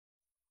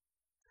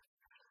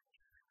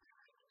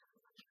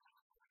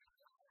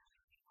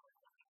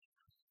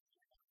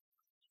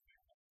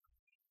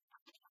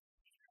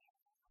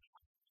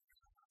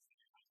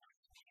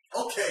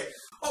Okay.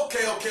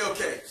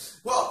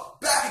 Well,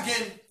 back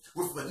again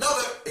with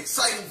another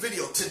exciting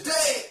video.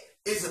 Today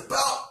is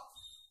about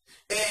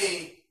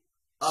a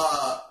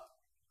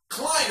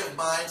client of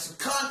mine who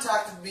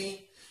contacted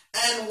me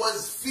and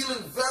was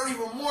feeling very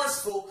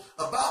remorseful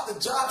about the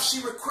job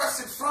she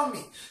requested from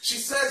me. She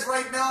says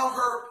right now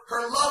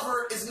her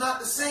lover is not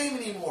the same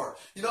anymore.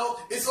 You know,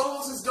 it's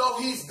almost as though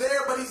he's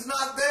there, but he's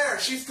not there.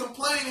 She's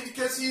complaining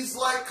because he's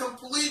like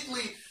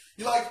completely,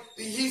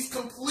 he's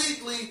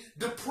completely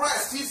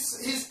depressed.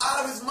 He's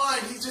out of his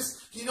mind. He's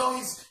just, he's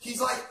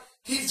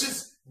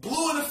just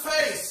blue in the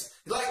face.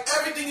 Like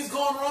everything is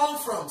going wrong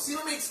for him. See,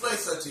 let me explain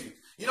something to you.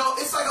 You know,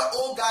 it's like an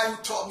old guy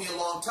who taught me a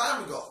long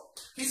time ago.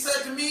 He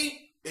said to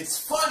me, it's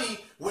funny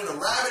when a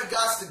rabbit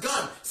got the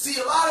gun.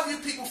 See, a lot of you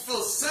people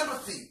feel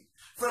sympathy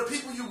for the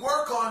people you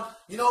work on,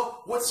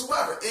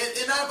 whatsoever.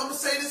 And I'm going to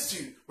say this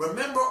to you.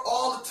 Remember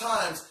all the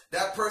times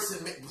that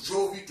person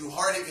drove you through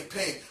heartache and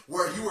pain,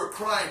 where you were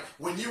crying,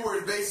 when you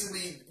were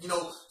basically,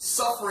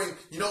 suffering,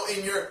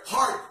 in your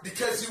heart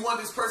because you want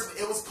this person.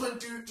 It was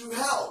putting you through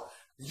hell.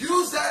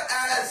 Use that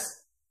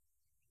as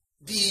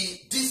the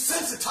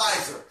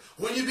desensitizer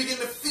when you begin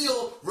to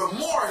feel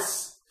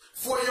remorse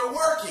for your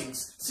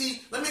workings.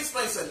 See, let me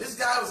explain something. This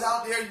guy was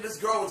out there, this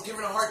girl was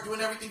giving her heart, doing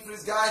everything for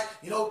this guy,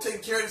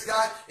 taking care of this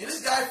guy. And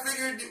this guy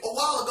figured a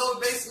while ago,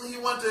 basically, he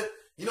wanted to,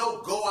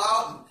 go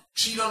out and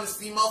cheat on this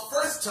female.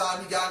 First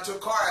time he got into a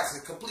car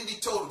accident, completely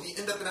totaled. He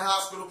ended up in the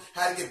hospital,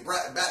 had to get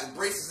back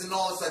braces and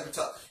all this type of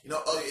stuff, and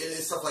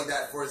stuff like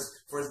that for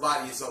his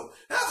body. And so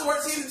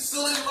afterwards, he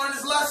still didn't learn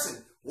his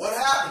lesson. What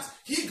happens?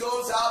 He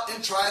goes out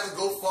and tries to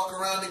go fuck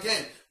around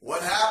again.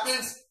 What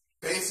happens?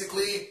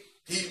 Basically,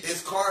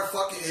 his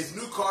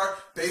new car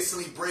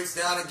basically breaks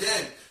down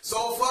again.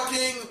 So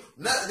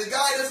the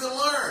guy doesn't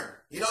learn.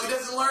 He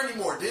doesn't learn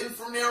anymore. Then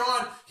from there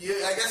on,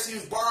 I guess he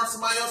was borrowing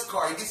somebody else's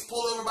car. He gets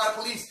pulled over by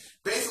police.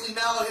 Basically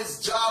now his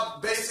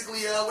job,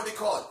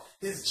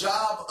 his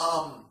job,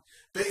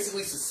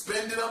 basically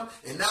suspended him,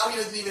 and now he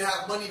doesn't even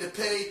have money to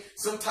pay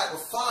some type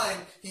of fine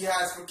he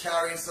has for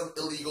carrying some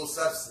illegal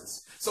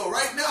substance. So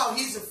right now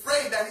he's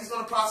afraid that he's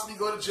going to possibly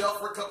go to jail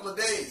for a couple of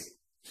days.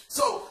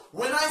 So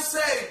when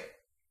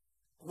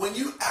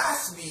you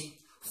ask me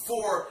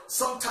for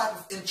some type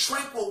of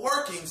intranquil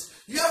workings,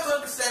 you have to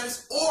understand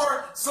this,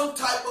 or some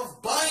type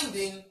of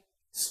binding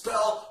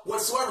spell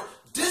whatsoever.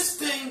 This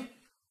thing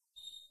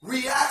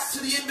reacts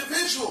to the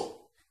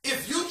individual.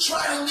 If you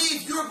try to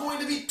leave, you're going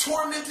to be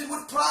tormented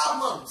with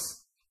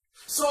problems.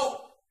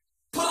 So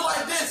put it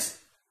like this.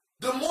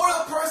 The more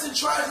a person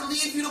tries to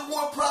leave you, the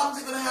more problems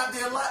they're going to have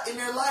in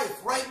their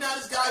life. Right now,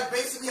 this guy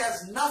basically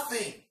has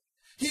nothing.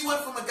 He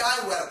went from a guy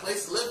who had a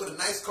place to live with a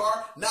nice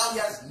car. Now he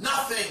has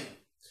nothing.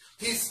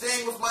 He's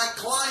staying with my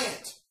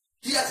client.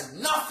 He has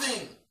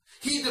nothing.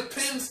 He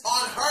depends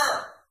on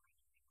her.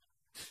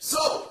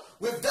 So,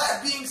 with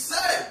that being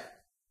said,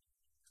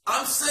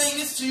 I'm saying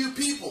this to you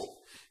people.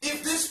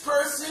 If this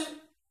person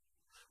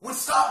would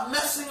stop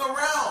messing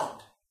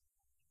around,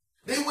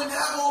 they wouldn't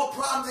have all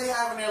the problems they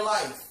have in their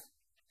life.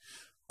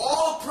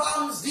 All the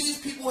problems these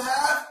people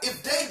have,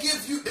 if they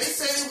give you, they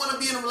say they want to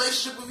be in a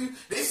relationship with you,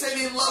 they say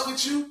they're in love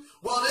with you,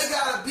 well, they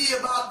got to be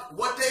about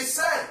what they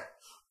say.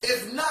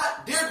 If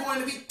not, they're going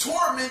to be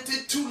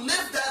tormented to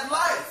live that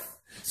life.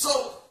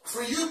 So,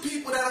 for you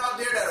people that are out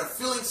there that are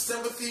feeling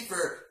sympathy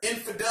for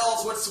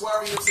infidels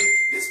whatsoever,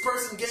 this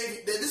person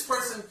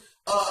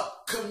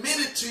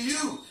committed to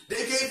you.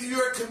 They gave you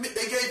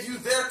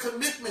their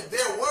commitment,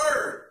 their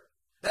word,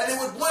 that they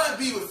would want to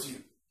be with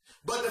you.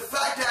 But the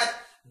fact that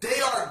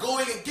they are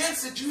going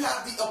against it, you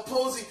have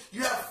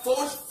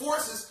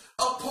forces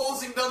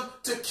opposing them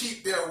to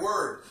keep their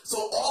word.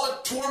 So all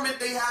the torment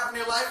they have in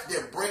their life,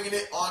 they're bringing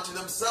it onto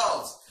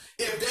themselves.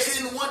 If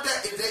they didn't want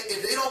that,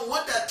 if they don't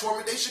want that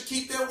torment, they should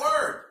keep their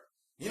word.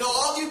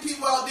 All you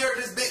people out there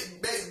just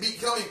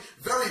becoming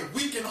very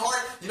weak in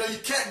heart, you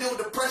can't deal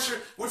with the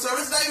pressure.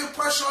 It's not even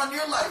pressure on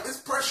your life. It's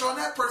pressure on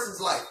that person's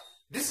life.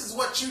 This is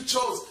what you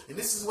chose, and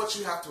this is what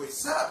you have to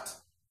accept.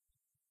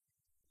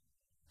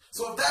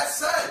 So with that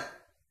said,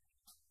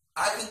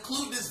 I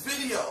conclude this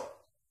video.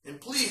 And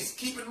please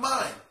keep in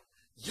mind,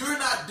 you're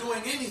not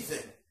doing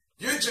anything.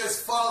 You're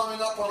just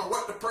following up on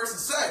what the person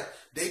said.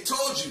 They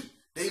told you.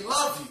 They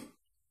love you.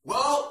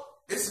 Well,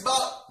 it's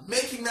about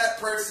making that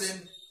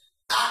person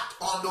act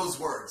on those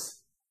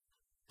words.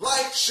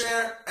 Like,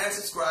 share, and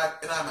subscribe,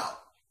 and I'm out.